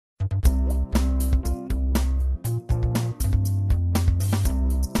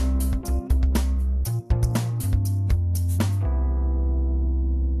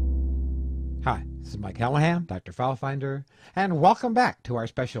Mike Callahan, Dr. FileFinder, and welcome back to our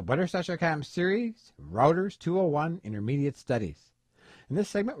special Butterscotch.com series, Routers 201 Intermediate Studies. In this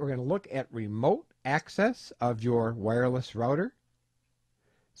segment, we're going to look at remote access of your wireless router.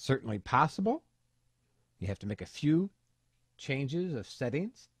 Certainly possible. You have to make a few changes of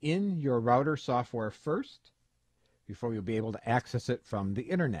settings in your router software first before you'll be able to access it from the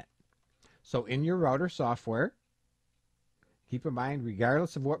internet. So in your router software, keep in mind,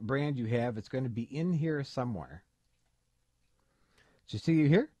 regardless of what brand you have, it's going to be in here somewhere. So you see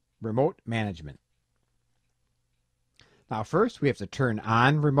here, remote management. Now first, we have to turn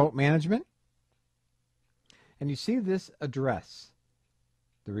on remote management. And you see this address,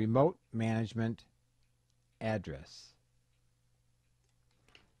 the remote management address.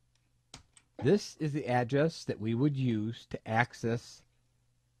 This is the address that we would use to access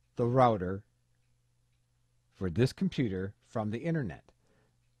the router for this computer from the internet.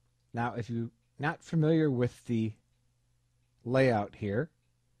 Now, if you're not familiar with the layout here,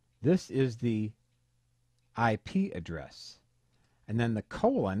 this is the IP address, and then the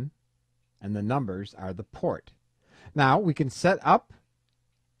colon and the numbers are the port. Now, we can set up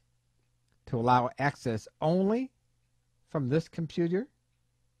to allow access only from this computer,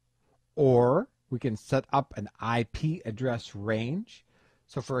 or we can set up an IP address range.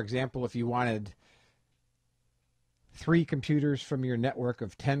 So, for example, if you wanted 3 computers from your network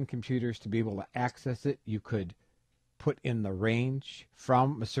of 10 computers to be able to access it, you could put in the range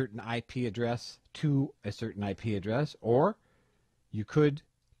from a certain IP address to a certain IP address, or you could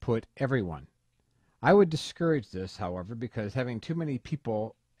put everyone. I would discourage this, however, because having too many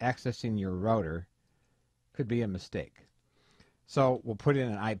people accessing your router could be a mistake. So we'll put in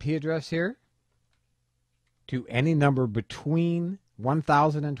an IP address here to any number between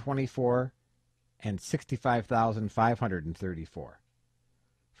 1024 and 65,534.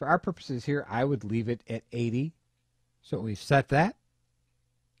 For our purposes here, I would leave it at 80. So we've set that.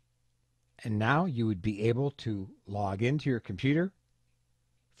 And now you would be able to log into your computer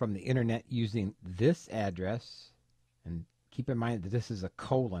from the internet using this address. And keep in mind that this is a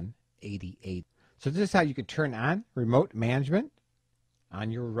colon 88. So this is how you could turn on remote management on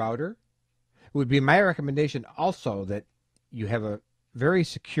your router. It would be my recommendation also that you have a very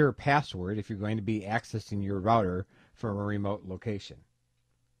secure password if you're going to be accessing your router from a remote location.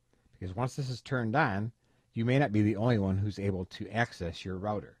 Because once this is turned on, you may not be the only one who's able to access your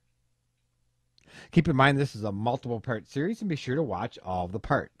router. Keep in mind this is a multiple part series, and be sure to watch all the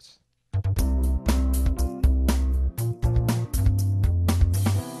parts.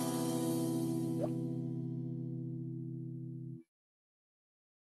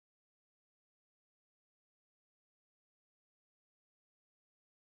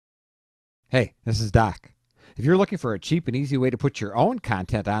 Hey, this is Doc. If you're looking for a cheap and easy way to put your own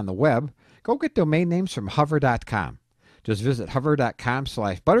content on the web, go get domain names from hover.com. Just visit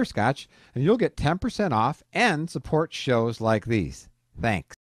hover.com/butterscotch and you'll get 10% off and support shows like these. Thanks.